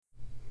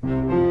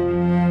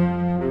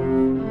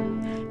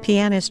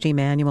Pianist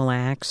Emanuel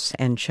Ax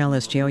and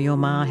cellist Yo-Yo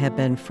Ma have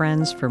been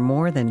friends for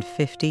more than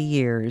 50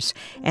 years,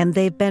 and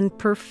they've been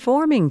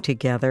performing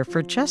together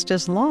for just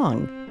as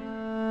long.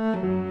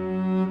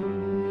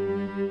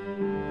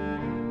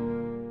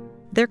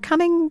 They're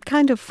coming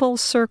kind of full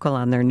circle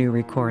on their new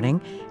recording,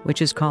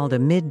 which is called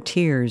Amid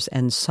Tears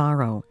and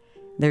Sorrow.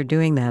 They're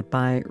doing that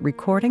by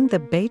recording the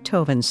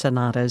Beethoven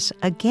sonatas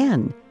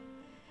again.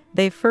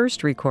 They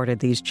first recorded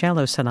these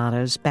cello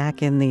sonatas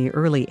back in the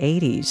early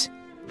 80s.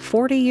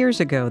 40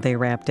 years ago, they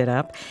wrapped it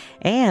up,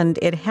 and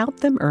it helped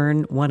them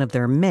earn one of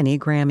their many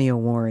Grammy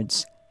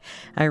Awards.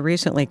 I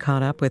recently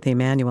caught up with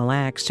Emanuel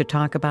Ax to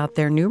talk about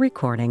their new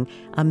recording,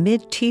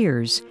 Amid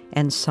Tears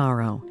and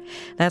Sorrow.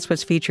 That's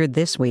what's featured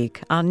this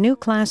week on New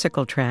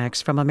Classical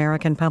Tracks from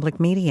American Public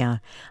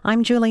Media.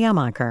 I'm Julie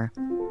Amacher.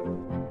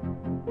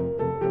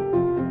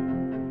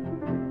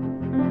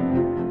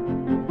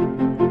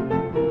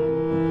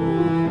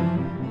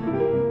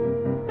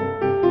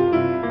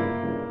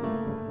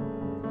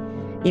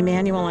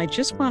 Emanuel, I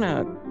just want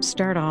to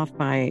start off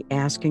by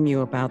asking you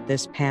about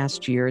this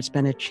past year. It's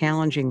been a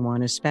challenging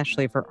one,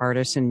 especially for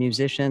artists and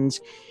musicians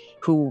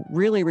who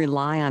really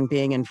rely on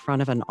being in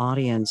front of an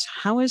audience.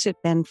 How has it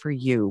been for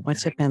you?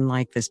 What's it been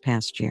like this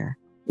past year?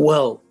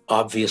 Well,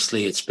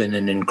 obviously, it's been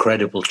an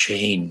incredible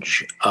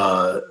change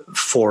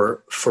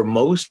for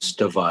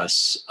most of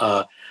us.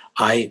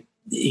 I've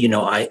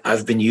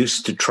been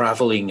used to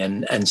traveling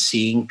and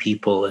seeing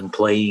people and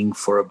playing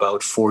for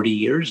about 40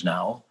 years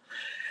now.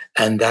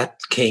 And that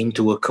came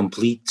to a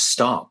complete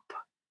stop.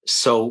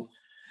 So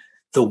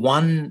the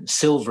one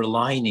silver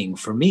lining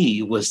for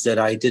me was that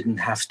I didn't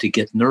have to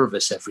get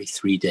nervous every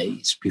 3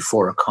 days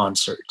before a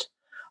concert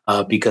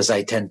because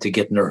I tend to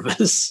get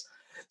nervous.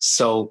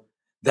 So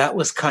that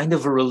was kind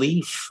of a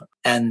relief.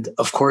 And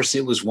of course,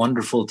 it was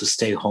wonderful to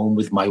stay home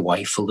with my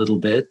wife a little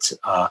bit.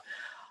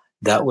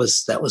 That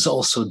was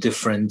also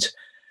different.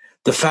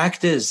 The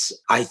fact is,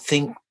 I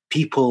think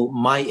people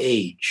my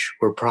age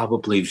were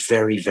probably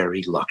very,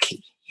 very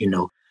lucky.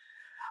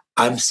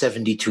 I'm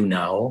 72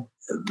 now.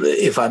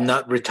 If I'm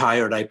not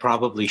retired, I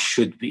probably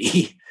should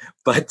be.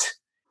 But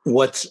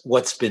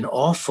what's been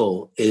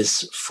awful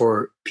is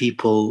for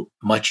people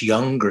much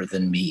younger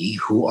than me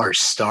who are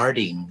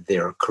starting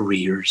their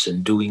careers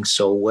and doing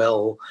so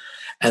well.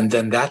 And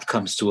then that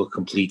comes to a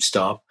complete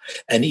stop.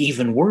 And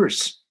even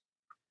worse,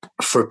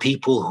 for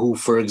people who,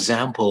 for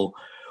example,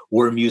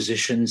 were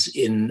musicians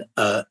in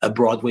a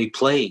Broadway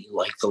play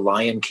like The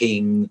Lion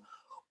King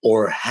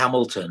or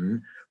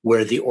Hamilton,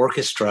 where the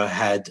orchestra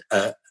had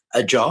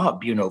a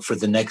job, for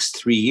the next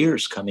 3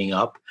 years coming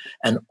up,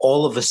 and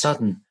all of a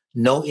sudden,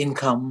 no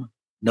income,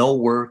 no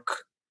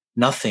work,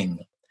 nothing.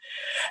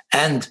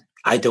 And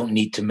I don't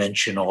need to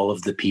mention all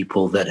of the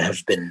people that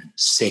have been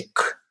sick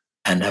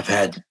and have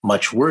had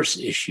much worse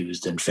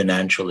issues than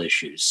financial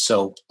issues.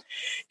 So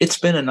it's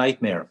been a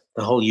nightmare.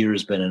 The whole year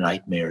has been a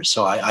nightmare.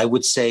 So I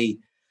would say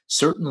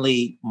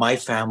certainly my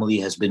family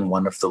has been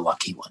one of the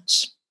lucky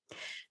ones.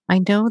 I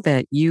know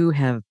that you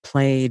have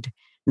played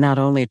not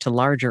only to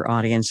larger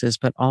audiences,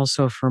 but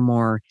also for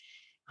more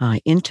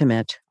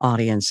intimate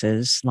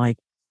audiences, like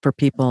for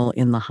people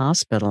in the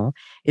hospital.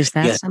 Is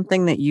that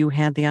something that you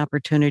had the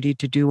opportunity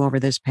to do over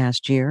this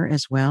past year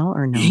as well,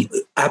 or no?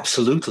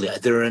 Absolutely.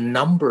 There are a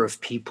number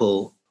of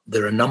people,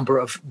 there are a number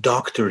of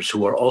doctors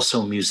who are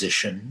also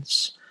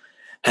musicians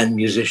and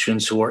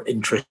musicians who are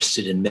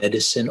interested in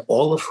medicine,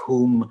 all of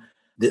whom,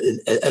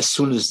 as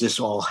soon as this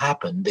all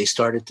happened, they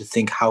started to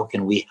think, how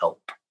can we help?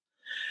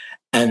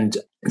 And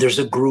there's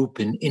a group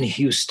in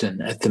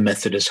Houston at the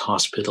Methodist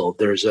Hospital.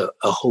 There's a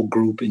whole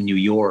group in New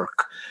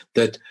York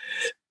that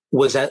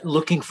was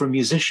looking for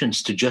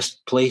musicians to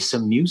just play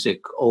some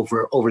music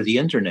over the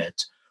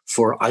internet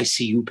for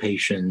ICU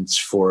patients,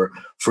 for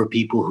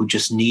people who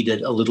just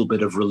needed a little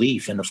bit of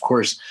relief. And of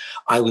course,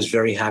 I was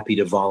very happy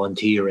to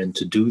volunteer and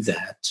to do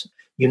that.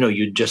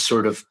 You just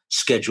sort of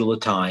schedule a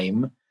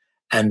time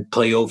and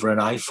play over an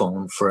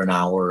iPhone for an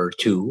hour or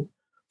two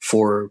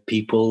for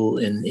people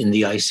in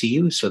the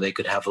ICU so they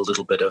could have a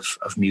little bit of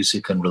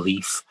music and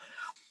relief.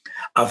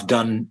 I've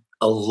done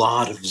a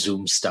lot of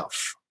Zoom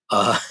stuff,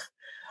 a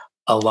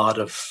lot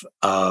of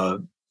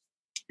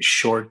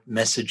short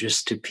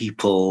messages to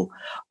people,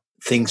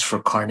 things for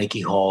Carnegie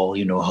Hall,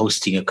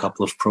 hosting a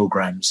couple of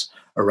programs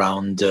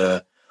around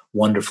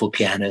wonderful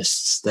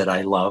pianists that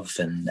I love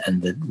and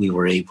that we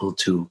were able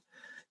to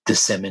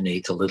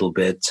disseminate a little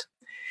bit.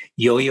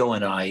 Yo-Yo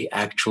and I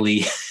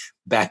actually,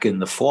 back in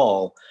the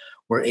fall,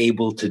 were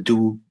able to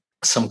do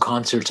some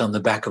concerts on the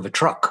back of a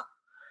truck.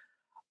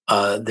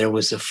 There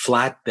was a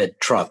flatbed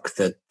truck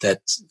that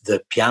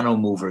the piano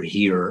mover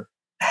here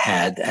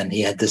had, and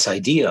he had this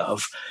idea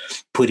of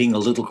putting a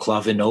little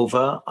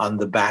clavinova on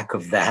the back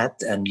of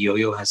that, and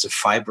Yo-Yo has a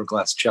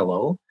fiberglass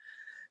cello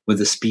with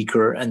a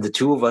speaker, and the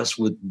two of us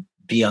would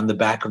be on the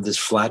back of this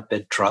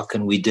flatbed truck,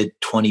 and we did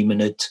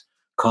 20-minute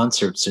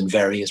concerts in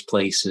various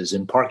places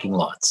in parking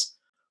lots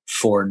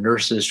for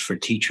nurses, for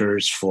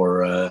teachers,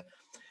 for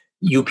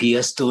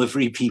UPS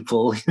delivery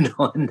people,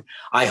 and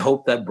I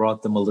hope that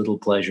brought them a little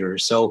pleasure.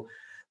 So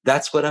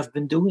that's what I've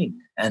been doing.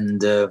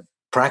 And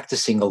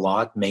practicing a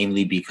lot,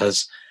 mainly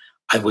because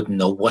I wouldn't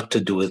know what to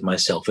do with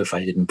myself if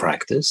I didn't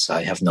practice.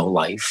 I have no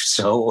life,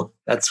 so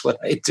that's what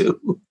I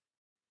do.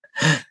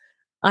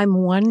 I'm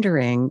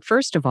wondering,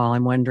 first of all,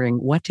 I'm wondering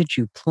what did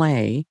you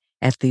play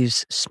at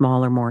these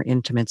smaller, more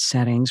intimate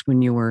settings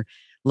when you were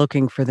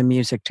looking for the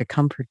music to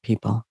comfort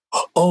people?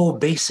 Oh,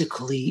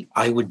 basically,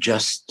 I would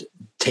just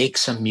take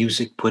some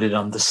music, put it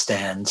on the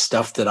stand,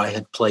 stuff that I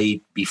had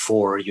played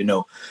before,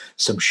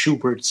 some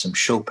Schubert, some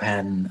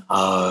Chopin,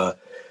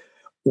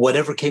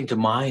 whatever came to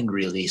mind,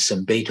 really,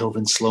 some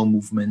Beethoven slow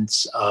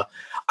movements.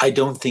 I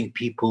don't think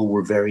people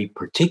were very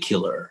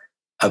particular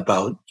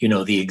about,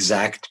 the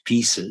exact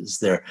pieces.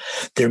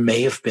 There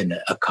may have been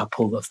a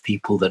couple of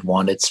people that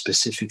wanted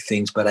specific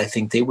things, but I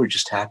think they were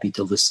just happy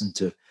to listen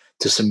to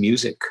some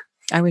music.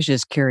 I was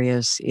just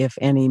curious if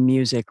any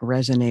music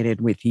resonated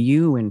with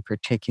you in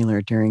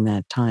particular during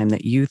that time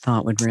that you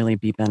thought would really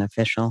be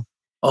beneficial.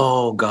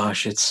 Oh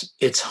gosh,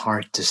 it's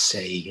hard to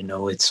say.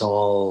 It's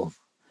all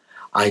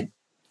I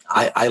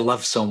I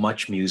love so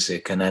much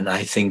music, and then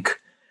I think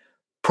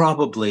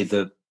probably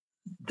the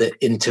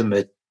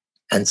intimate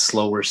and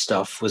slower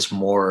stuff was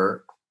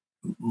more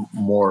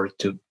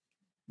to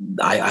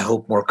I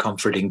hope more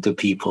comforting to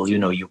people.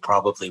 You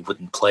probably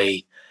wouldn't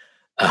play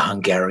a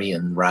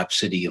Hungarian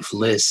Rhapsody of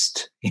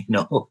Liszt,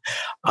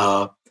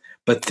 uh,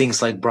 but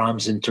things like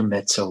Brahms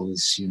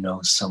intermezzos,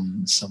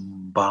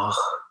 some Bach,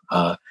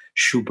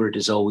 Schubert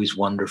is always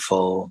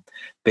wonderful,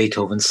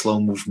 Beethoven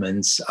slow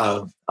movements,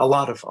 a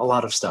lot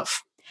of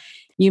stuff.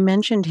 You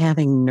mentioned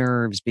having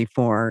nerves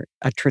before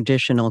a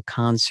traditional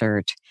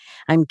concert.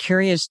 I'm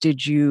curious,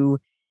 did you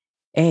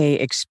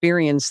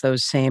experience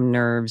those same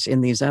nerves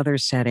in these other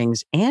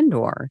settings, and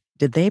or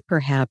did they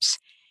perhaps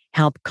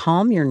help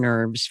calm your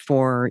nerves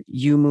for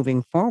you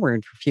moving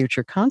forward for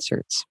future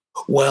concerts?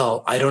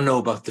 Well, I don't know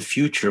about the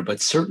future, but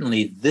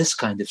certainly this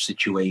kind of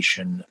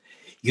situation,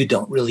 you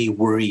don't really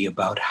worry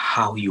about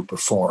how you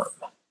perform.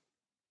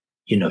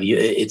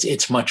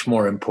 It's much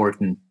more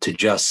important to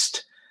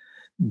just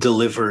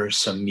deliver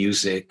some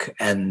music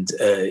and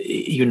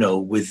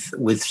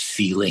with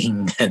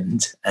feeling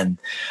and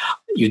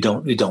you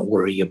don't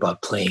worry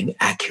about playing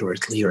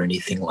accurately or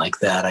anything like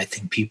that. I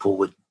think people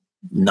would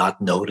not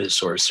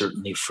notice or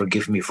certainly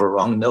forgive me for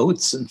wrong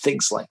notes and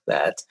things like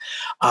that.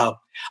 uh,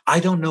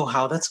 I don't know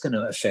how that's going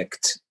to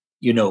affect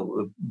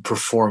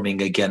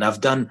performing again.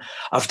 I've done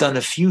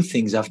a few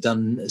things. I've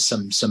done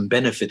some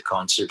benefit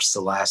concerts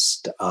the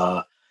last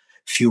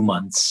few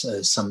months,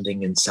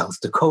 something in South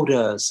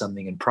Dakota,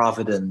 something in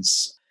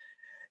Providence.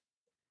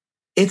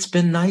 It's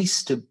been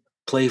nice to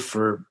play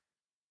for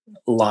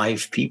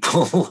live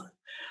people,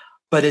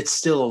 but it's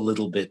still a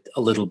little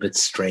bit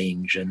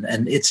strange, and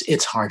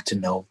it's hard to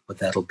know what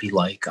that'll be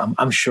like.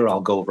 I'm sure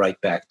I'll go right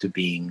back to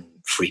being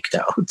freaked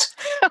out.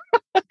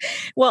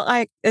 Well,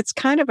 I it's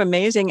kind of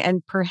amazing,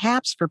 and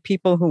perhaps for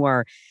people who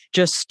are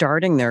just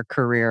starting their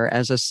career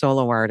as a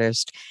solo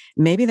artist,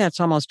 maybe that's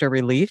almost a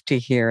relief to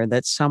hear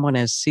that someone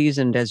as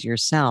seasoned as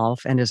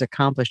yourself and as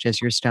accomplished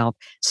as yourself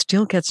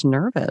still gets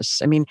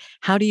nervous. I mean,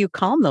 how do you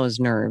calm those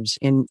nerves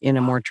in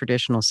a more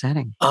traditional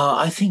setting?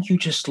 I think you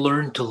just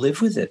learn to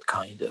live with it,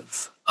 kind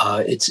of.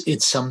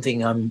 It's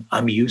something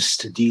I'm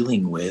used to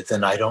dealing with,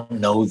 and I don't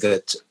know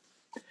that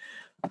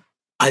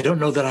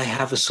I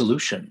have a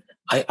solution.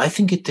 I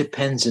think it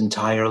depends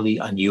entirely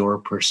on your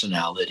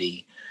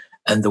personality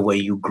and the way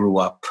you grew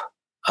up.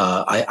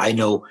 I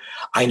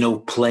know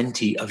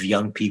plenty of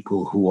young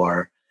people who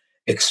are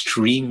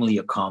extremely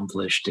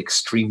accomplished,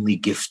 extremely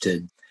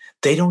gifted.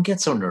 They don't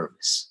get so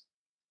nervous,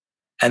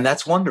 and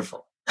that's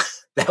wonderful.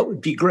 That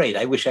would be great.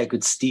 I wish I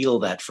could steal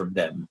that from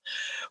them,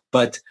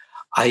 but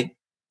I,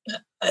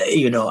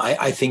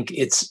 I think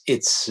it's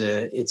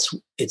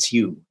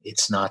you.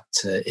 It's not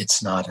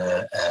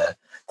a.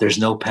 There's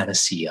no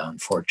panacea,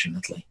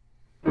 unfortunately.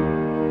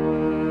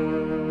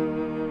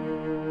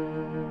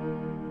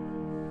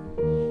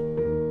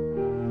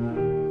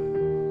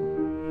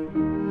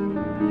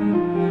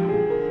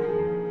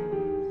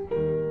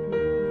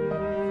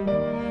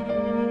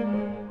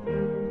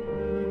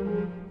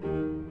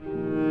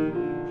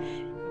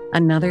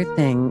 Another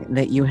thing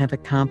that you have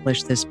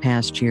accomplished this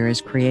past year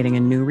is creating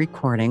a new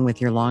recording with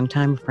your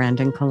longtime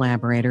friend and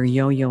collaborator,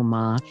 Yo-Yo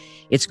Ma.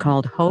 It's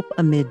called Hope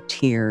Amid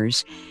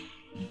Tears.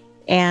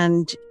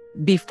 And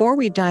before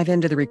we dive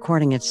into the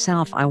recording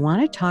itself, I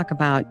want to talk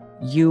about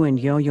you and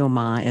Yo-Yo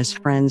Ma as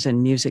friends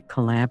and music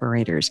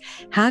collaborators.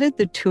 How did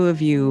the two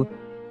of you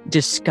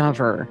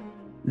discover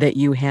that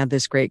you had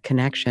this great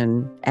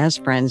connection as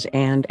friends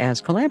and as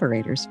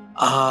collaborators?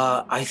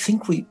 I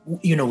think we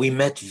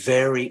met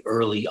very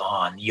early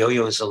on.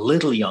 Yo-Yo is a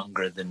little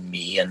younger than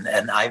me, and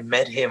I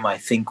met him, I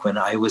think, when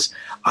I was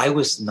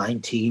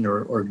 19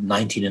 or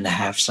 19 and a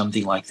half,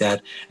 something like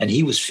that, and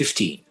he was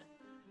 15,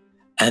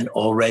 and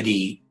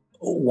already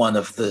one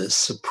of the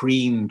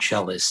supreme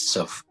cellists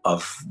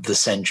of the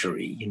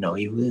century.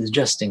 He was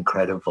just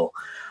incredible.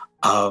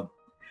 Uh,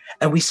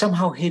 and we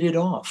somehow hit it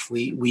off.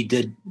 We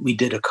did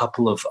a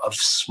couple of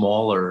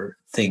smaller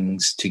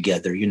things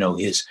together.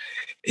 His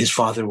his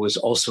father was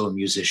also a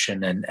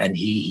musician, and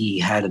he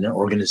had an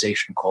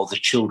organization called the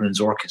Children's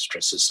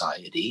Orchestra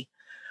Society.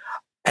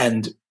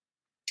 And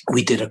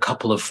we did a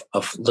couple of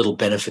little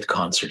benefit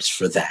concerts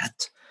for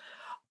that.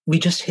 We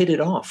just hit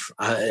it off.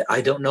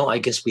 I don't know. I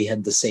guess we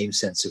had the same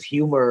sense of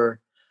humor.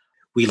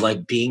 We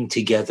like being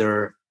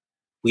together.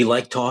 We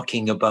like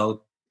talking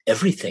about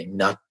everything,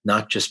 not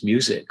just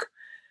music.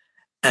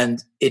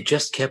 And it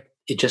just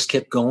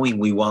kept going.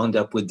 We wound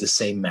up with the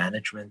same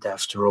management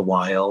after a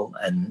while,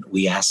 and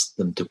we asked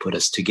them to put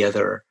us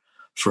together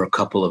for a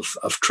couple of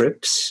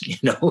trips,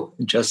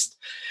 just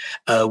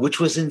which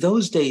was in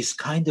those days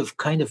kind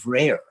of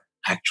rare,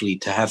 actually,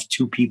 to have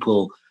two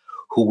people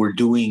who were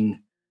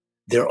doing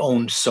their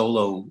own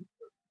solo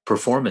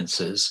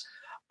performances.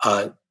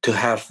 To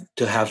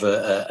have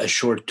a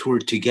short tour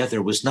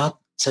together was not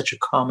such a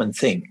common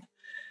thing.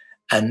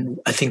 And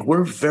I think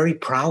we're very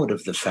proud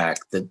of the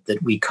fact that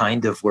we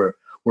kind of were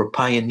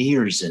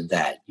pioneers in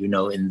that,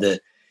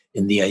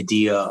 in the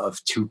idea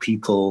of two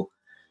people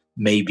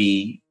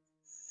maybe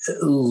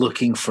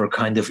looking for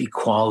kind of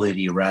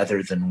equality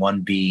rather than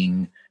one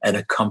being an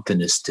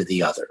accompanist to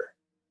the other.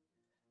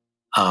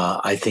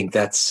 I think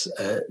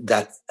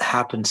that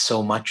happens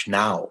so much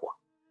now,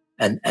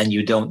 and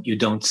you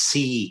don't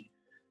see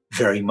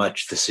very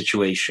much the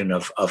situation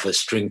of a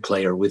string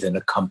player with an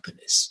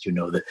accompanist.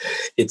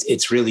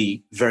 It's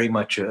really very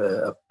much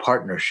a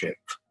partnership,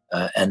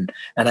 and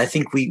I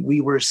think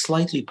we were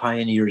slightly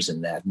pioneers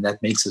in that, and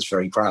that makes us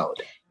very proud.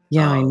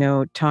 Yeah, I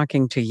know,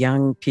 talking to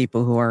young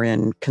people who are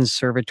in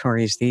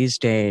conservatories these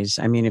days,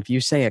 I mean, if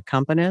you say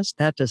accompanist,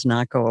 that does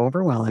not go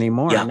over well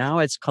anymore. Yeah. Now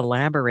it's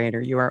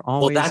collaborator. You are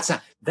always...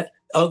 Well,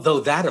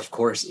 although that, of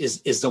course,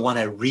 is the one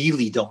I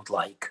really don't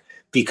like,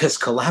 because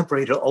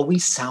collaborator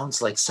always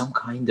sounds like some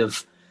kind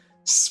of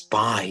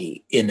spy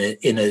in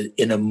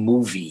a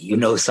movie,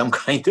 some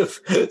kind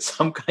of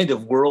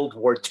World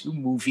War II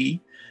movie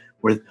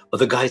where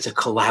the guy's a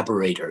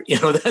collaborator.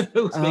 That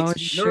makes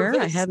me sure.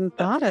 nervous. I hadn't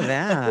thought of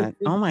that.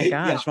 Oh my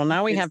gosh. Yeah, well,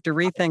 now we have to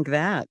rethink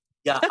that.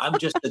 Yeah, I'm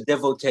just a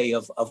devotee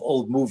of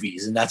old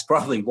movies, and that's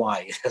probably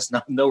why it has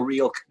no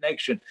real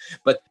connection.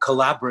 But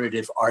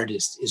collaborative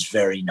artist is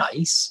very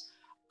nice.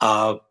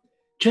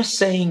 Just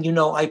saying,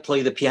 I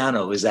play the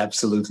piano is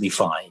absolutely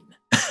fine.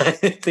 I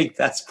think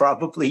that's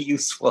probably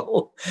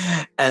useful.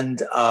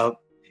 And,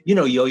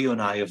 Yo-Yo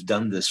and I have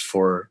done this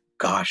for,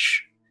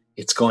 gosh,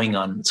 it's going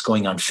on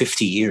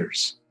 50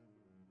 years.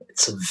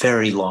 It's a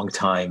very long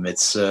time.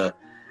 It's one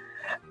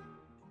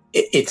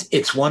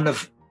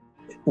of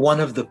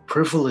the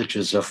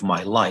privileges of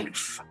my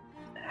life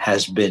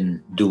has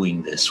been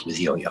doing this with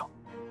Yo-Yo.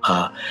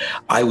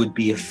 I would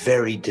be a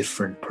very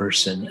different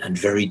person and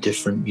very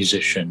different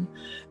musician,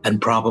 and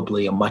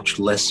probably a much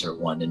lesser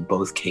one in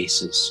both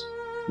cases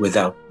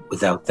without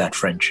that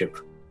friendship.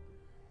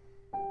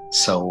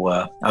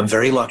 So I'm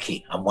very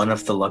lucky. I'm one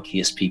of the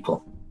luckiest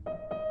people.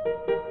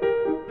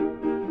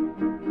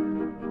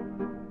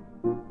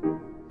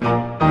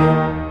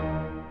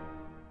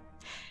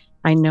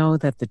 I know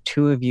that the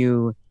two of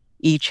you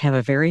each have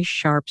a very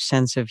sharp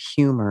sense of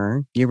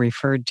humor. You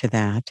referred to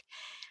that.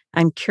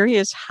 I'm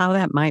curious how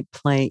that might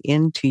play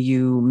into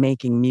you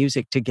making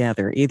music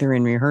together, either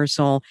in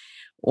rehearsal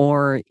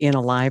or in a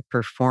live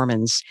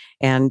performance.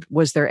 And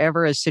was there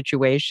ever a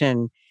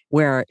situation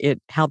where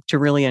it helped to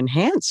really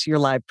enhance your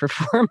live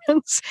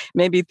performance?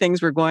 Maybe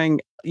things were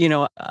going,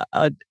 a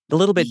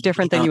little bit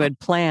different than you had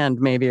planned,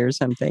 maybe, or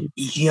something.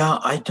 Yeah,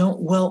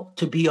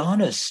 to be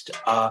honest,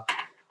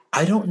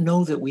 I don't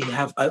know that we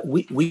have,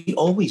 we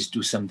always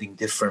do something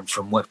different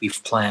from what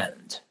we've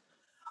planned.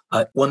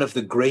 One of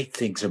the great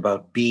things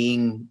about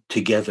being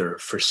together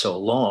for so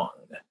long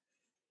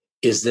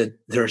is that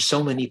there are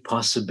so many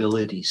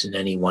possibilities in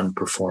any one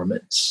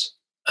performance.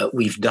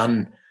 We've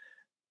done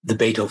the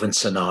Beethoven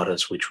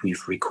sonatas, which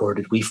we've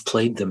recorded. We've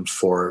played them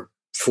for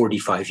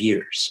 45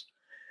 years.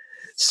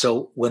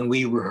 So when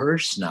we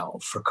rehearse now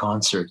for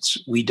concerts,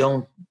 we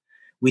don't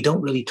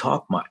really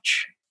talk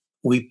much.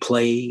 We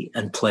play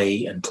and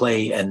play and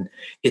play, and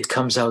it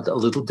comes out a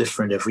little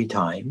different every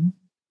time.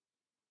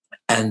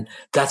 And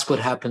that's what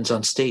happens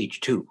on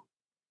stage too.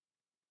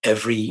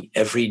 Every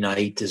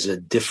night is a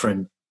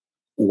different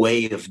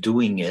way of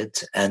doing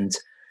it, and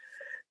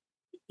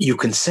you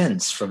can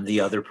sense from the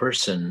other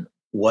person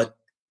what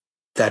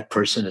that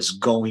person is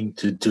going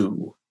to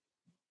do.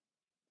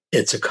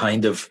 It's a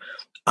kind of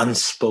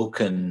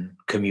unspoken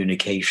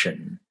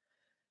communication,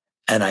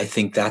 and I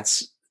think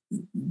that's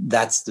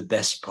the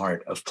best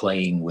part of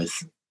playing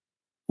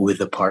with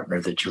a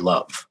partner that you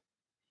love.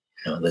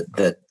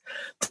 That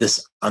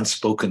this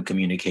unspoken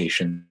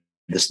communication,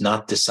 this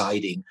not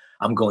deciding,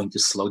 I'm going to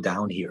slow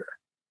down here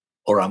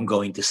or I'm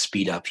going to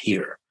speed up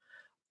here.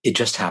 It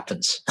just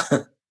happens.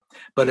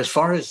 But as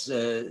far as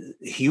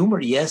humor,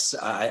 yes,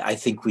 I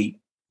think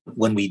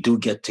when we do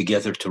get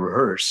together to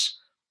rehearse,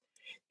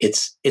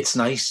 it's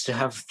nice to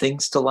have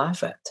things to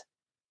laugh at.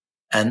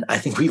 And I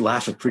think we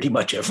laugh at pretty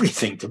much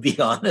everything, to be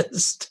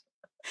honest.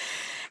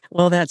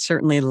 Well, that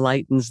certainly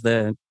lightens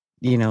the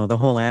the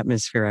whole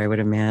atmosphere, I would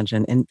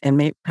imagine,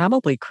 and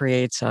probably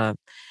creates a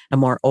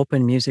more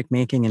open music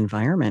making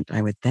environment,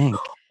 I would think.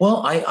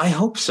 Well, I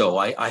hope so.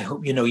 I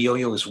hope,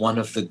 Yo-Yo is one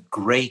of the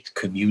great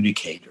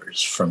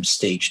communicators from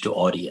stage to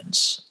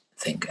audience,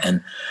 I think.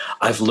 And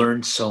I've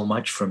learned so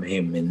much from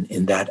him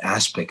in that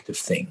aspect of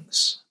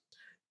things.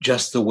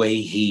 Just the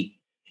way he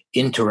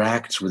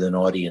interacts with an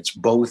audience,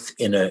 both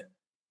in an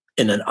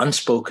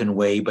unspoken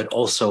way, but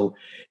also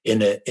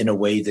in a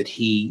way that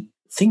he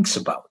thinks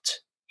about,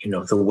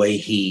 the way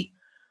he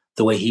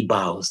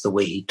bows, the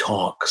way he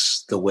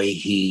talks, the way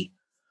he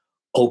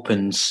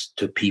opens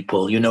to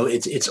people.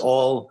 It's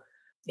all,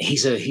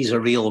 he's a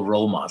real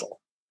role model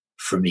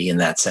for me in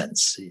that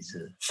sense. He's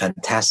a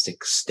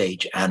fantastic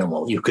stage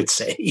animal, you could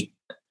say.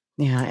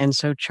 Yeah, and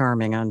so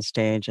charming on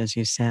stage, as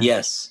you said.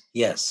 Yes.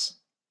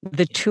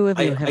 The two of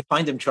you I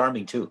find him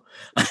charming too.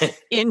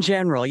 in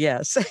general,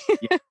 yes.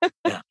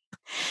 Yeah.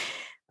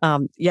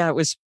 Yeah, it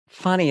was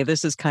funny.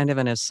 This is kind of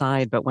an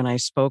aside, but when I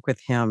spoke with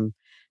him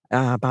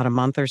about a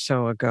month or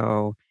so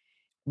ago,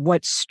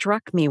 what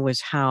struck me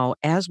was how,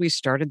 as we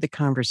started the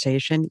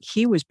conversation,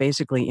 he was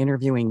basically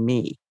interviewing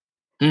me.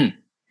 Mm.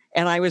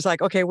 And I was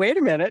like, okay, wait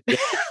a minute. Yeah.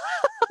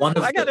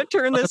 I got to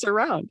turn this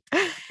around.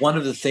 One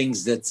of the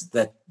things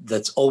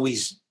that's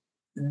always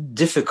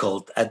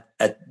difficult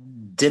at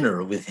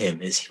dinner with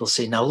him is he'll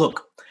say, now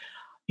look,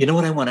 you know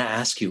what I want to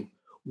ask you?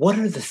 What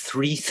are the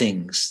 3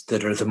 things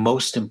that are the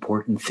most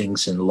important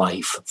things in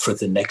life for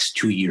the next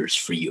 2 years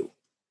for you?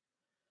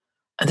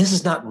 And this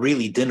is not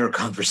really dinner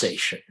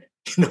conversation,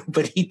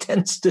 but he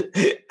tends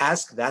to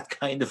ask that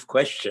kind of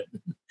question.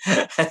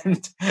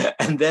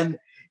 And then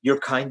you're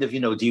kind of,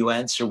 do you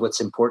answer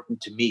what's important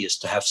to me is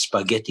to have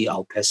spaghetti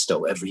al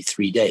pesto every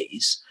 3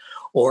 days?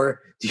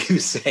 Or do you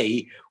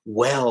say,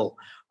 well,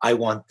 I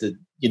want the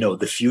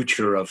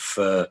future of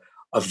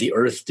the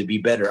earth to be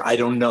better? I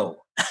don't know.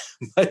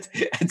 But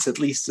it's at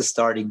least a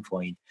starting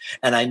point.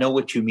 And I know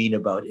what you mean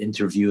about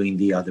interviewing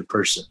the other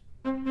person.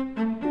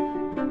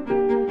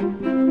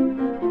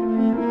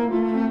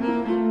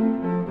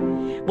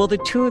 Well, the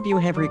two of you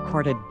have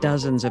recorded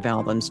dozens of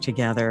albums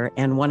together,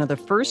 and one of the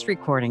first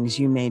recordings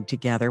you made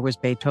together was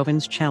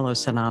Beethoven's Cello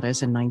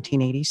Sonatas in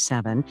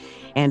 1987,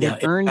 and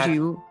it earned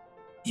you...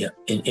 Yeah,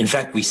 in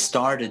fact, we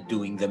started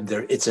doing them.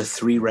 It's a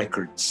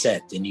 3-record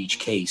set in each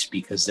case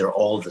because they're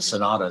all the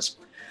sonatas.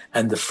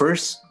 And the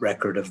first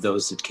record of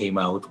those that came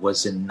out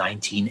was in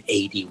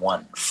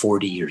 1981,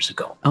 40 years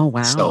ago. Oh,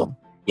 wow.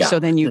 So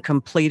then you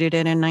completed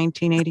it in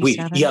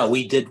 1987?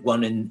 We did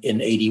one in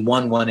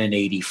 81, one in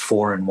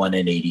 84, and one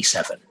in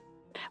 87.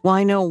 Well,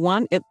 I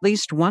know at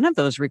least one of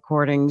those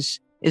recordings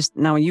is,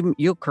 now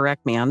you'll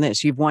correct me on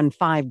this, you've won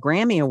 5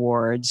 Grammy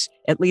Awards.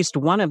 At least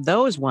one of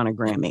those won a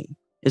Grammy.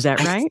 Is that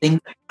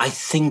right? I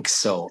think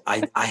so.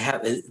 I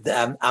have.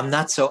 I'm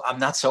not so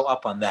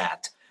up on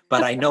that.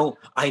 But I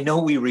know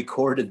we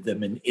recorded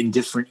them in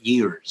different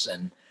years,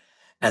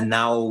 and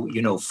now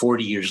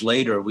 40 years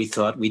later, we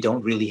thought we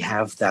don't really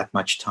have that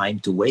much time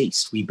to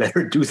waste. We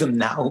better do them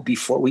now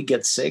before we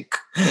get sick.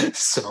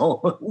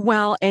 So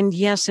well, and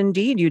yes,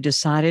 indeed, you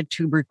decided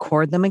to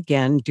record them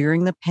again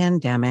during the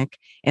pandemic,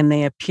 and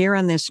they appear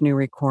on this new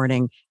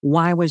recording.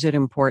 Why was it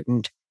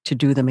important to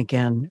do them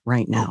again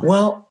right now?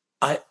 Well,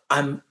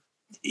 I'm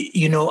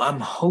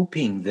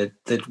hoping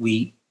that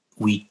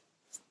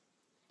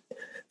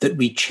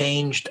we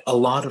changed a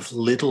lot of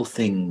little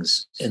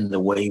things in the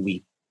way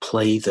we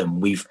play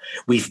them. We've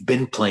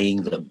been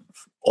playing them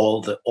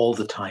all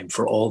the time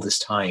for all this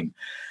time,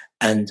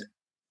 and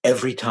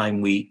every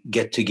time we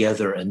get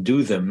together and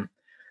do them,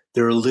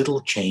 there are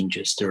little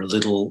changes. There are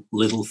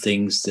little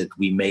things that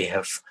we may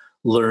have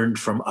learned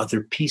from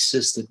other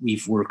pieces that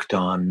we've worked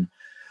on,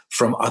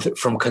 from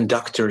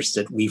conductors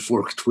that we've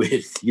worked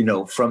with,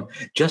 from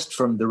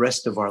the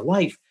rest of our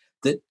life.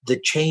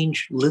 That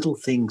change little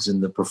things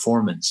in the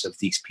performance of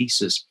these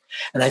pieces.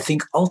 And I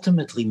think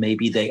ultimately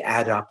maybe they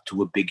add up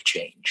to a big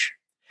change.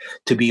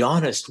 To be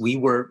honest, we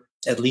were,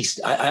 at least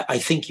I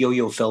think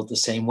Yo-Yo felt the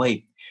same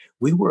way.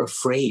 We were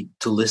afraid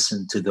to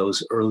listen to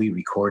those early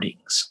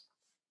recordings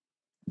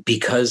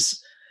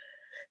because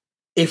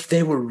if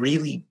they were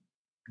really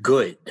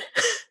good,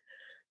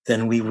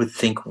 then we would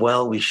think,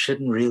 well, we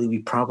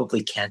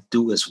probably can't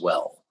do as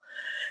well.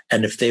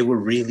 And if they were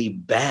really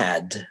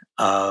bad,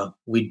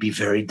 we'd be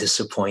very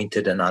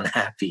disappointed and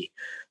unhappy.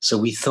 So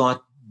we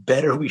thought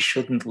better we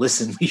shouldn't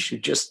listen. We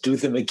should just do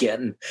them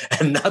again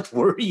and not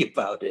worry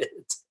about it.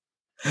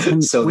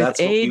 And so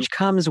with age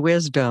comes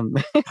wisdom.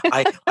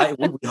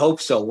 We hope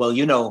so.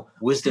 Well,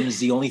 wisdom is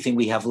the only thing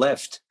we have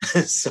left.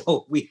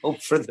 So we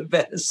hope for the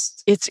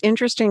best. It's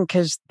interesting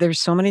because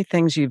there's so many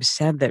things you've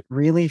said that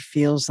really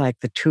feels like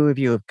the two of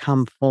you have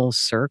come full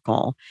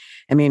circle.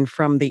 I mean,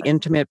 from the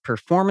intimate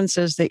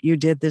performances that you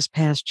did this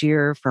past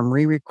year, from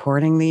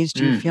re-recording these,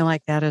 do you feel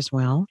like that as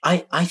well?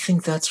 I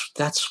think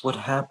that's what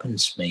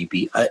happens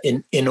maybe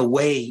in a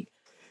way,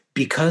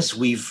 because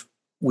we've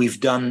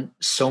done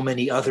so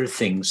many other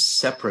things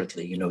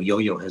separately.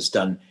 Yo-Yo has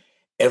done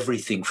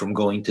everything from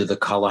going to the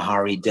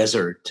Kalahari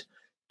Desert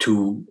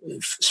to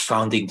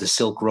founding the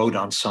Silk Road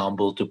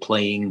Ensemble to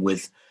playing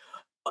with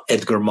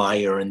Edgar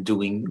Meyer and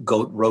doing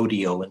Goat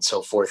Rodeo and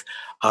so forth.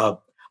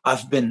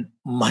 I've been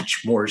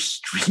much more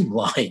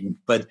streamlined,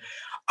 but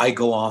I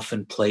go off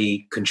and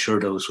play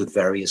concertos with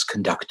various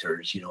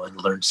conductors,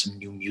 and learn some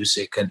new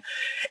music. And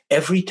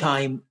every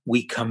time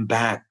we come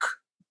back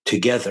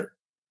together,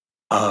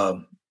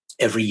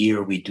 every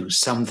year we do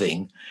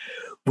something,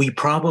 we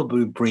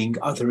probably bring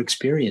other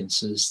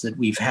experiences that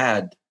we've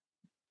had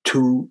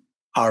to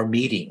our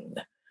meeting.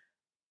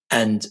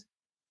 And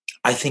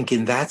I think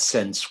in that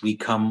sense, we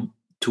come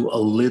to a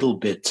little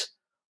bit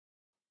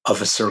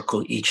of a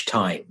circle each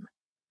time,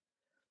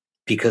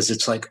 because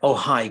it's like, oh,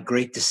 hi,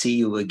 great to see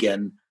you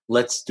again.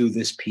 Let's do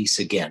this piece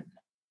again.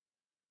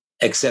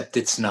 Except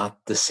it's not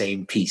the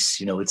same piece.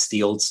 It's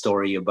the old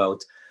story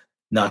about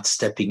not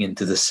stepping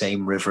into the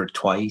same river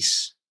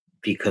twice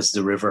because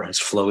the river has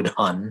flowed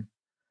on.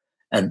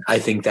 And I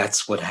think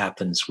that's what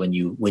happens when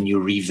you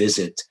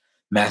revisit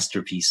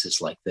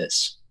masterpieces like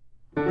this.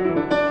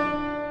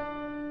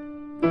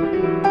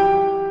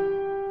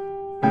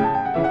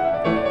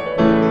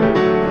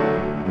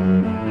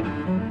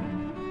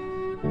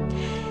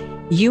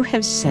 You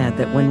have said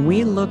that when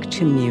we look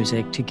to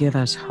music to give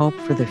us hope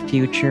for the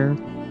future,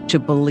 to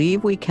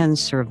believe we can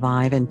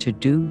survive and to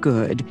do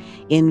good,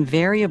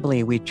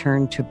 invariably we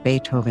turn to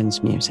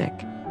Beethoven's music.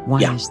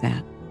 Why is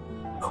that?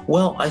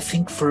 Well, I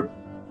think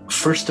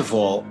first of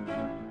all,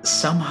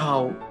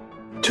 somehow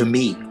to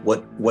me,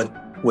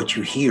 what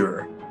you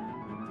hear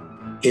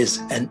is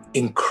an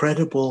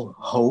incredible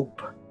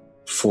hope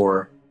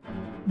for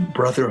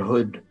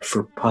brotherhood,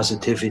 for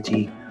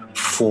positivity,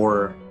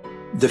 for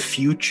the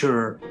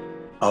future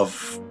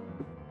of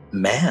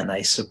man,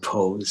 I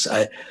suppose.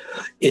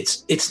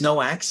 It's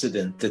no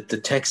accident that the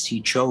text he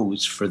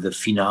chose for the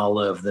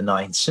finale of the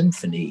Ninth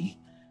Symphony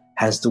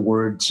has the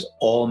words,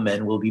 "All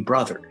men will be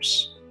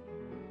brothers."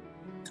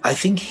 I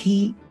think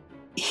he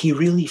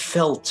really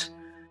felt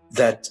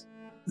that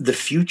the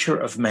future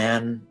of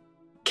man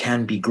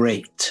can be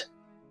great.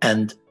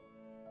 And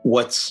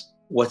what's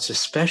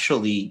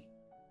especially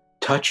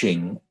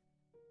touching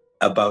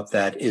about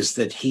that is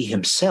that he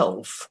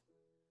himself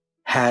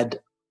had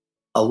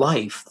a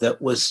life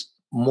that was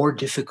more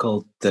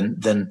difficult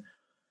than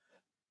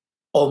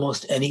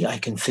almost any I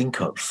can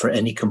think of for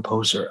any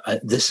composer.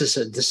 This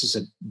is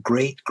a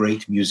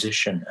great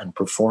musician and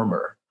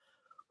performer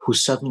who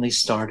suddenly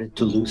started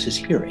to lose his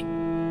hearing.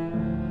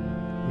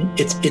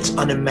 It's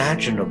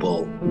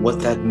unimaginable what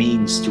that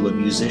means to a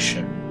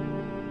musician,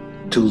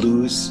 to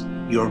lose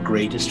your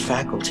greatest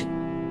faculty.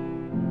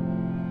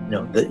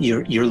 That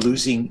you're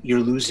losing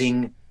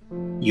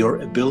your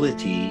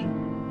ability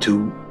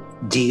to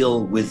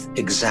deal with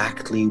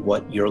exactly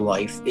what your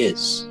life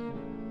is.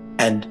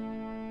 And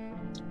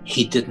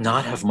he did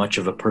not have much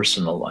of a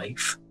personal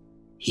life.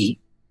 He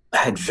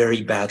had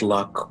very bad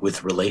luck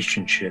with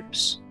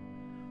relationships,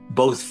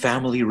 both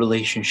family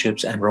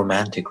relationships and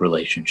romantic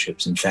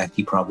relationships. In fact,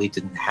 he probably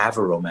didn't have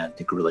a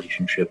romantic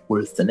relationship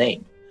worth the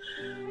name.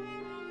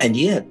 And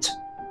yet,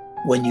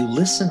 when you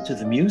listen to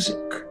the music,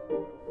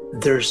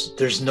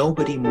 there's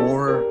nobody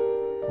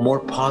more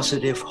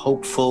positive,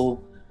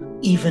 hopeful,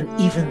 even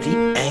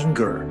the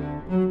anger.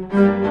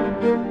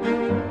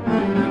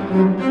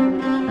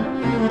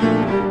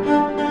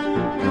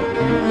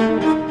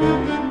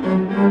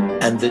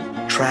 And the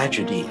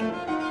tragedy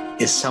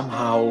is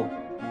somehow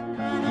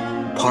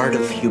part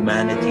of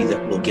humanity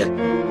that will get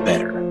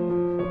better.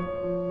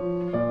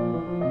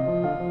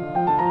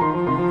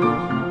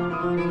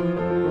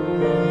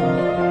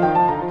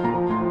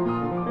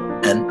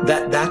 And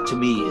that to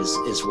me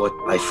is what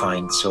I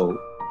find so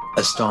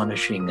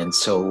astonishing and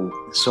so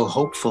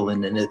hopeful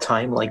in a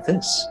time like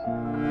this.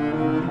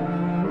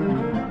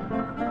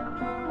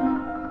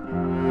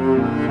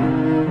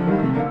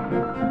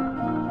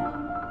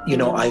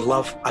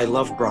 I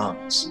love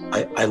Brahms.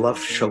 I love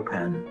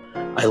Chopin.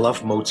 I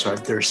love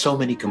Mozart. There are so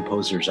many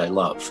composers I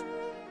love.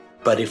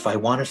 But if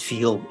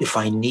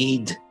I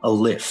need a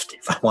lift,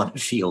 if I want to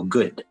feel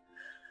good,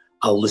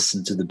 I'll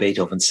listen to the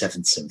Beethoven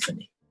Seventh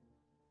Symphony.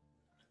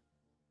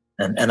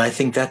 And I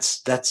think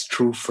that's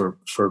true for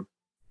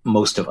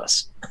most of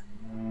us.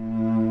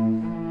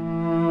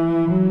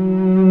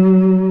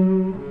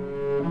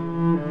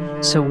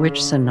 So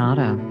which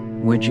sonata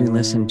would you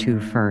listen to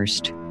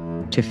first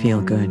to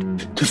feel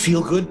good? To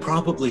feel good,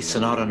 probably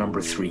Sonata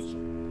Number 3.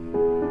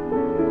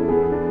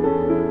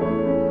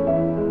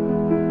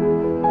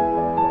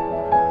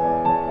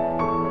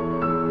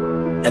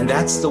 And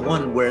that's the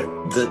one where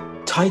the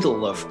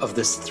title of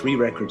this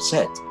 3-record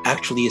set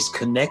actually is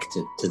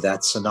connected to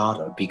that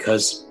sonata,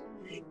 because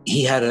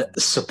he had a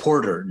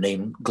supporter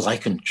named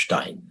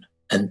Gleichenstein,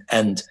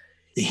 and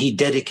he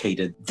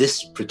dedicated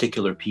this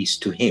particular piece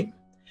to him.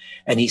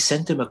 And he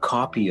sent him a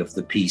copy of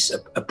the piece,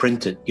 a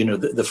printed,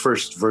 the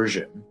first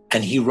version.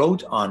 And he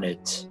wrote on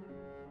it,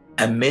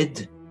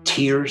 "Amid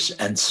tears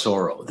and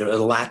sorrow." There's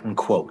a Latin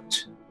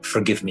quote.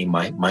 Forgive me,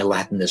 my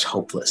Latin is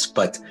hopeless,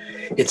 but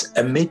it's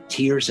 "amid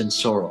tears and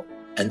sorrow."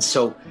 And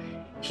so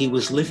he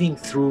was living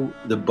through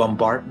the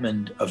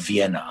bombardment of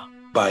Vienna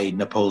by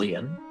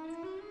Napoleon.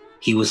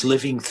 He was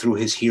living through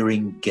his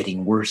hearing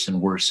getting worse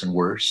and worse and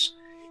worse.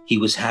 He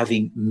was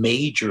having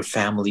major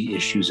family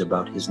issues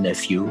about his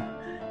nephew,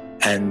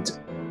 and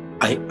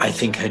I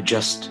think had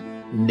just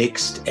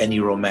nixed any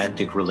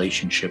romantic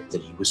relationship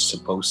that he was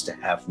supposed to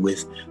have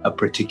with a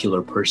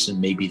particular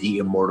person, maybe the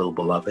immortal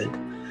beloved.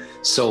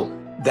 So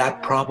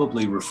that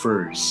probably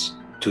refers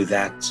to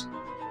that,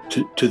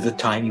 to the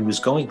time he was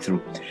going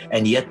through.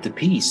 And yet the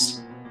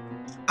piece,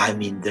 I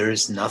mean, there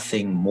is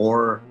nothing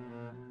more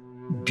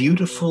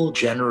beautiful,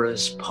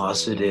 generous,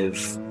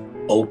 positive,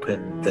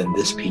 open than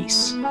this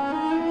piece.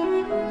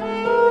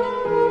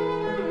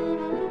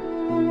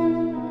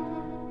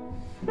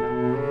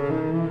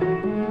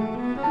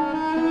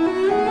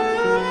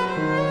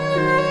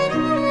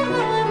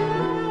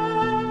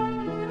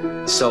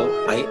 So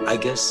I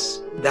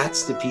guess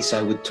that's the piece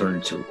I would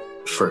turn to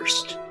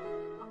first.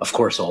 Of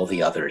course, all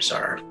the others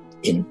are,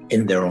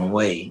 in their own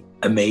way,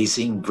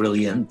 amazing,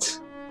 brilliant,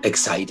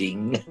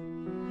 exciting.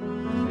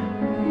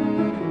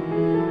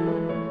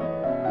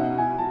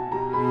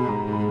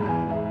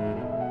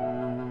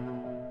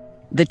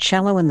 The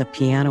cello and the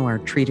piano are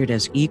treated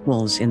as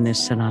equals in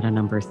this Sonata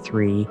number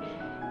 3,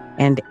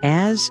 and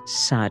as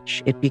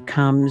such, it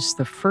becomes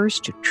the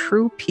first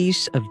true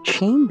piece of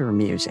chamber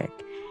music.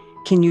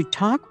 Can you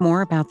talk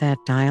more about that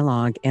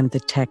dialogue and the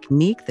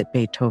technique that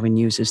Beethoven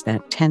uses,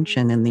 that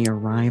tension and the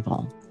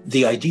arrival?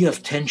 The idea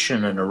of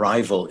tension and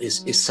arrival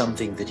is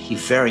something that he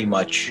very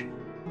much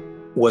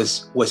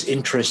was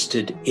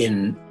interested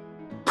in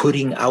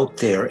putting out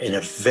there in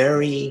a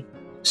very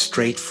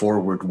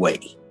straightforward way.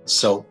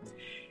 So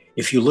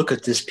if you look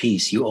at this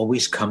piece, you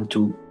always come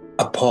to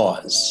a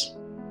pause.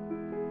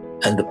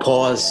 And the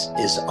pause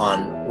is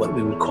on what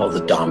we would call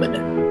the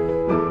dominant.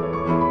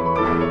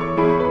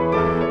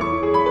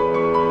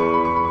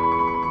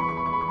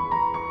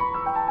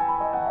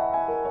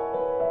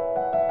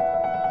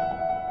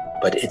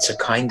 But it's a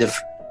kind of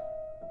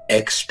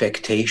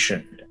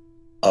expectation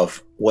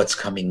of what's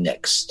coming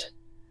next.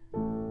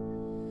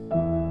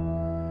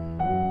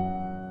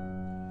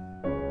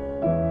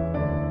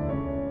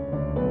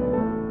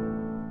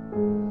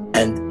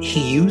 And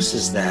he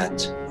uses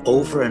that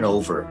over and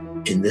over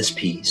in this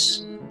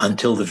piece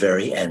until the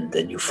very end.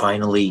 And you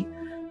finally,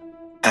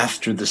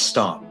 after the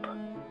stop,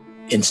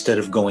 instead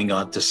of going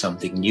on to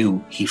something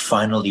new, he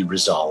finally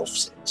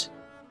resolves it.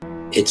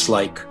 It's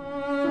like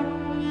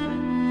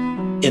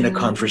in a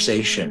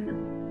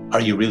conversation, are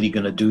you really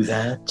going to do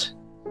that?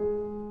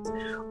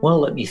 Well,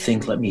 let me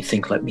think, let me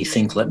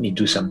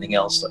do something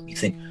else, let me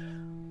think.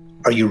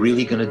 Are you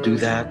really going to do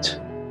that?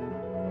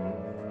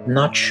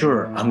 Not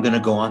sure, I'm going to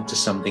go on to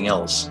something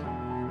else.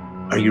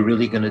 Are you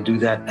really going to do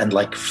that? And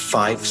like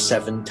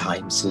 5-7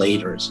 times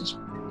later, it says,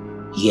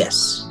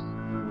 yes.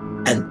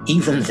 And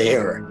even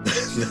there,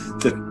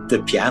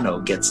 the piano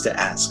gets to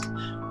ask,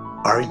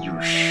 are you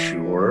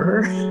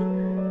sure?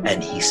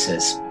 And he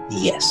says,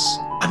 yes,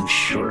 I'm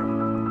sure.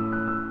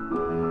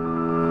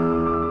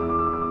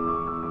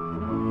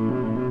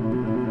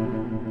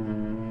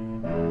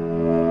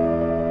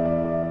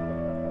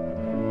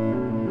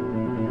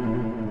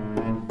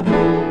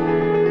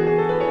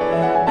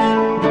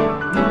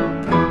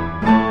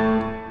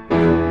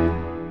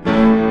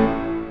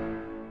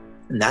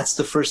 And that's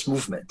the first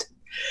movement.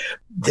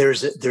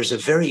 There's a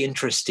very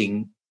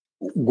interesting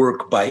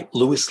work by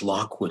Lewis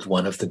Lockwood,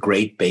 one of the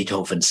great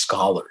Beethoven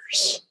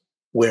scholars,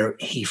 where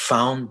he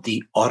found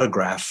the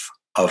autograph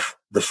of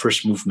the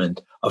first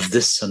movement of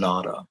this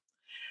sonata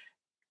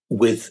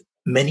with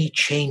many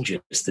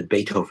changes that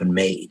Beethoven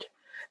made.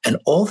 And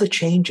all the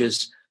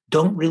changes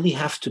don't really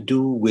have to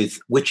do with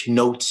which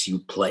notes you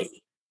play.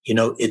 You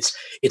know, it's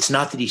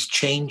not that he's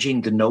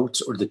changing the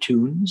notes or the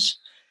tunes,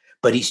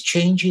 but he's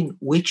changing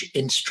which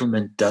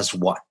instrument does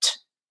what.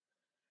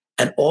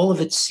 And all of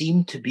it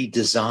seemed to be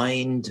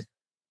designed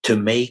to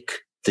make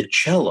the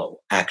cello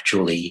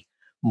actually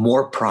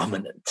more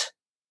prominent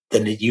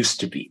than it used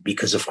to be.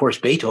 Because, of course,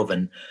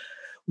 Beethoven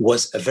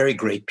was a very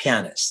great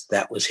pianist.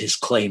 That was his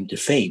claim to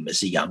fame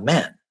as a young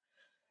man.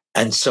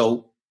 And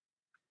so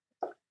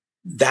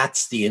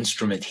that's the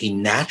instrument he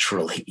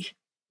naturally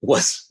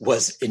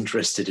was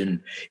interested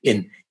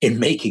in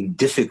making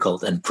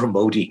difficult and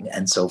promoting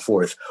and so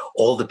forth.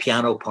 All the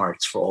piano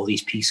parts for all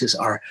these pieces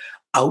are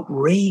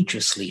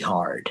outrageously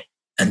hard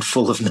and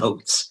full of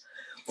notes.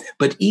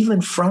 But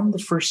even from the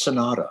first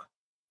sonata,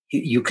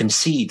 you can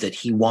see that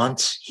he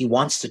wants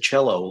the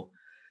cello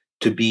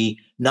to be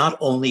not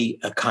only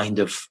a kind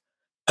of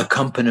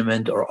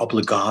accompaniment or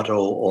obligato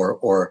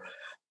or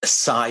a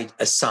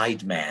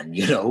side man,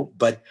 you know,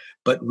 but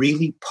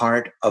really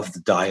part of the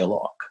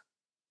dialogue.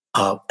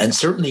 And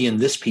certainly in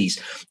this piece,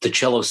 the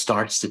cello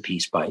starts the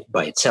piece by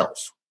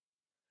itself,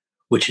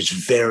 which is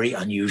very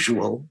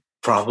unusual.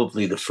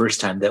 Probably the first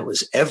time that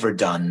was ever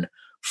done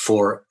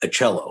for a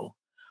cello.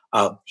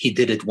 He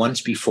did it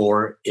once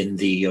before in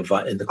the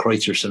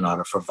Kreutzer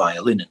Sonata for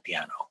violin and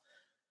piano.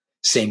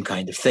 Same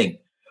kind of thing.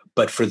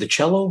 But for the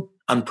cello,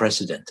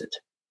 unprecedented.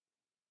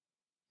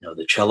 You know,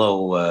 the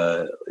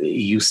cello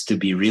used to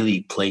be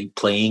really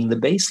playing the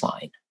bass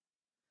line.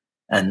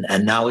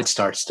 And now it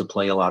starts to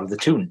play a lot of the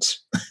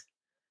tunes.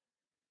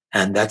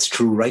 And that's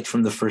true right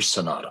from the first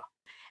sonata.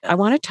 I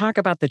want to talk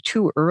about the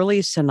two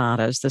early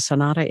sonatas, the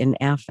sonata in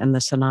F and the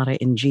sonata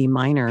in G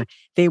minor.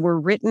 They were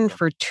written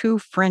for two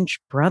French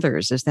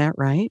brothers. Is that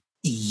right?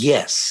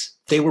 Yes.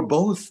 They were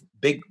both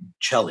big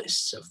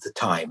cellists of the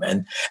time,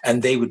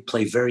 and they would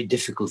play very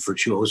difficult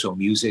virtuoso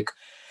music.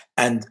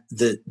 And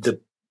the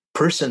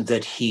person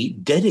that he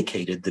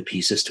dedicated the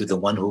pieces to, the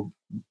one who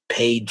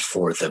paid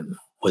for them,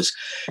 was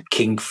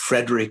King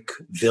Frederick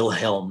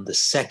Wilhelm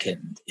II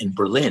in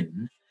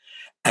Berlin.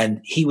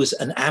 And he was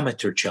an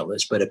amateur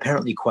cellist, but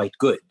apparently quite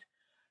good.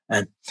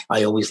 And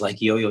I always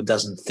like, Yo-Yo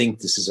doesn't think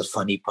this is a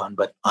funny pun,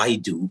 but I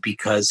do,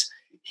 because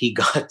he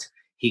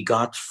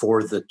got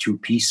for the two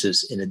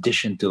pieces, in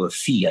addition to a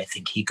fee, I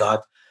think he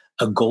got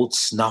a gold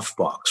snuff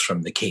box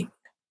from the king.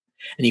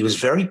 And he was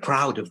very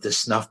proud of this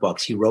snuff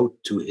box. He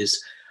wrote to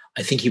his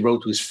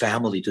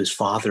family, to his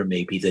father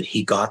maybe, that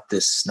he got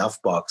this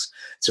snuff box.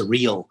 It's a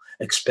real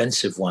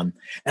expensive one.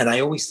 And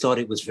I always thought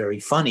it was very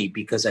funny,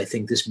 because I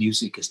think this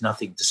music is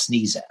nothing to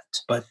sneeze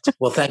at. But,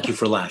 well, thank you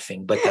for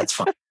laughing, but that's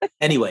fine.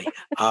 Anyway,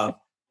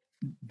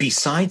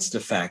 besides the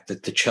fact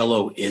that the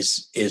cello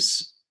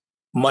is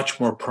much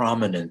more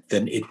prominent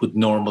than it would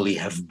normally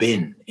have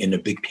been in a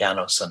big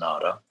piano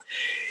sonata,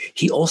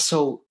 he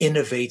also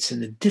innovates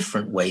in a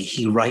different way.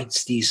 He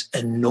writes these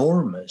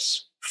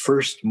enormous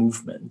first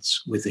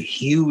movements with a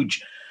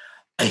huge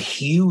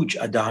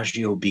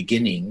adagio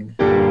beginning.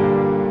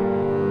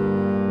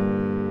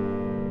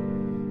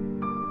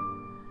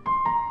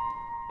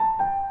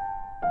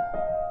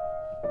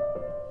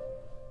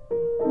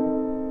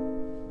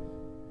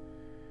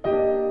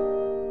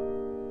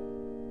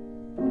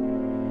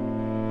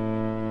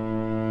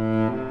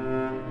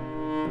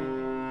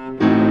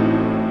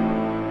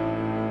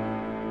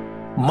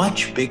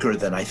 Much bigger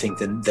than I think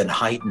than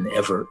Haydn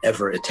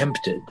ever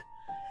attempted.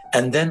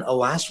 And then a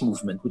last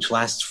movement, which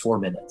lasts 4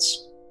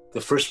 minutes.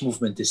 The first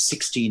movement is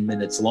 16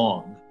 minutes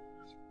long.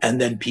 And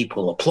then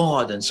people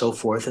applaud and so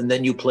forth. And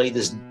then you play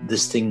this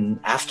thing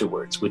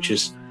afterwards, which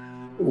is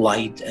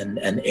light and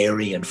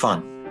airy and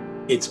fun.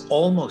 It's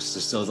almost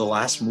as though the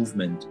last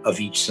movement of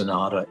each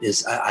sonata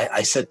is,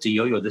 I said to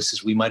Yo-Yo,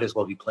 we might as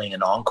well be playing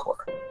an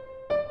encore.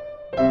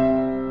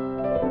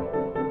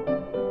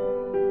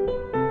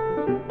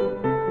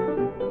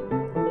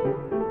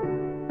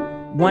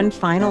 One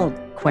final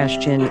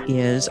question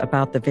is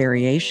about the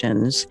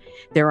variations.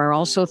 There are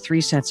also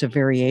 3 sets of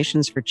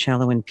variations for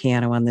cello and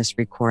piano on this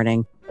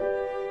recording.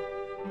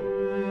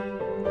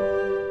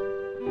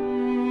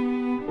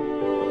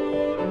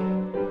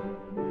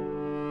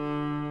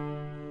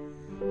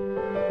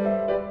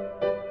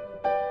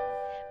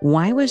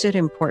 Why was it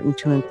important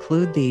to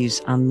include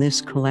these on this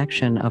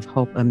collection of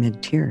Hope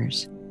Amid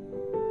Tears?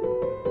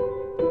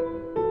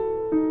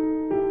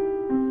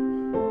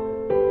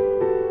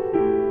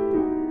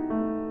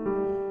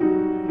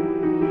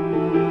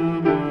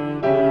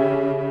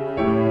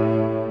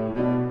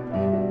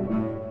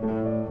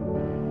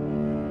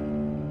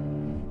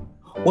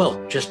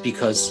 Well, just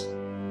because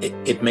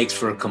it makes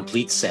for a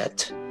complete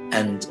set.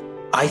 And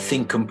I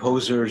think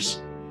composers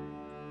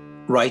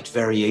write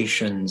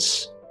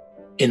variations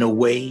in a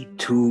way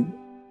to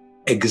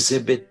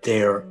exhibit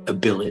their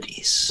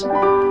abilities.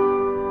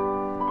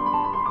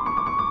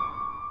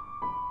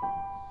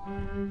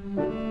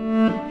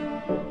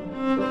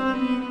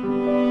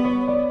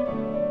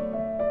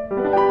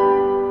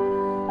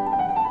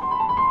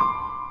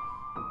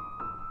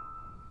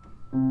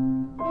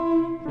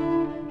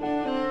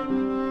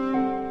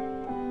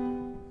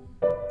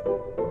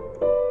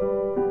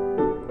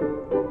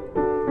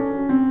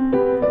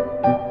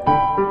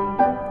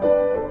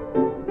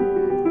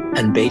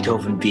 And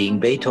Beethoven, being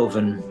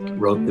Beethoven,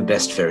 wrote the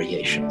best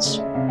variations.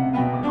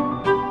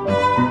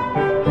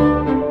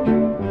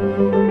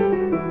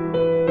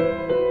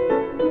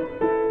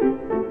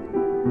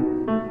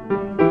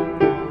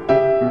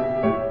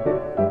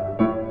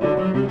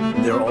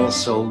 They're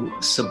also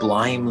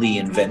sublimely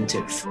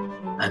inventive.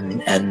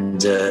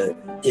 And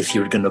if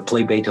you're going to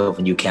play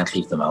Beethoven, you can't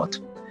leave them out.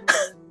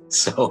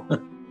 So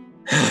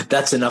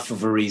that's enough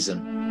of a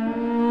reason.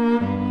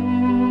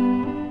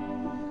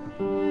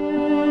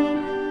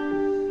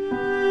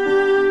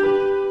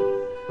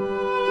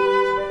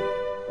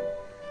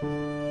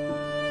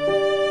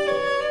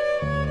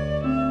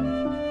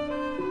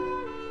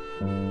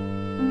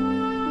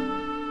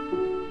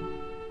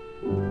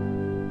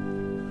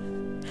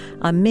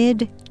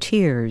 Amid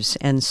Tears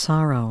and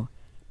Sorrow,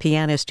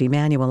 pianist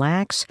Emanuel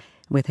Ax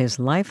with his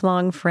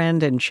lifelong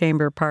friend and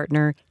chamber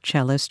partner,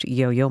 cellist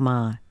Yo-Yo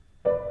Ma.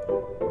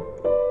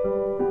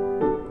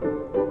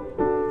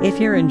 If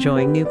you're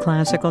enjoying New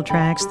Classical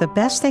Tracks, the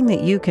best thing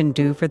that you can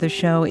do for the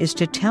show is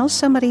to tell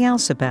somebody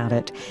else about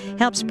it,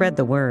 help spread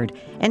the word,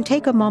 and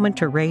take a moment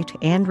to rate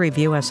and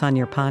review us on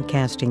your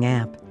podcasting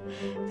app.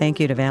 Thank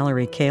you to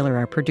Valerie Kaler,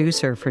 our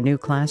producer for New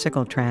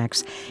Classical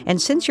Tracks.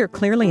 And since you're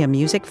clearly a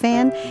music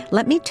fan,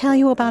 let me tell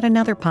you about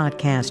another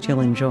podcast you'll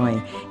enjoy.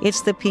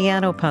 It's the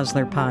Piano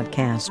Puzzler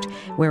Podcast,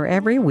 where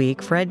every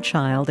week Fred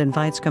Child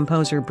invites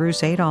composer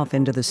Bruce Adolphe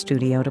into the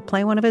studio to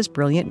play one of his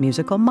brilliant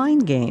musical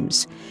mind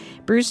games.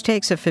 Bruce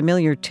takes a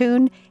familiar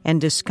tune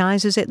and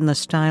disguises it in the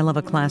style of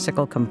a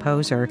classical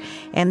composer,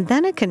 and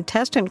then a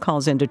contestant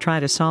calls in to try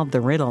to solve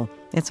the riddle.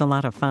 It's a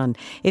lot of fun.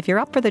 If you're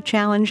up for the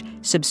challenge,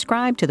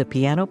 subscribe to The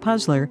Piano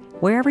Puzzler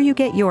wherever you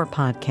get your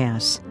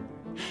podcasts.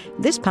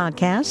 This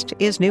podcast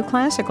is New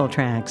Classical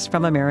Tracks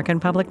from American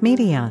Public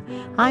Media.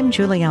 I'm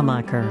Julie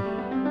Ellmacher.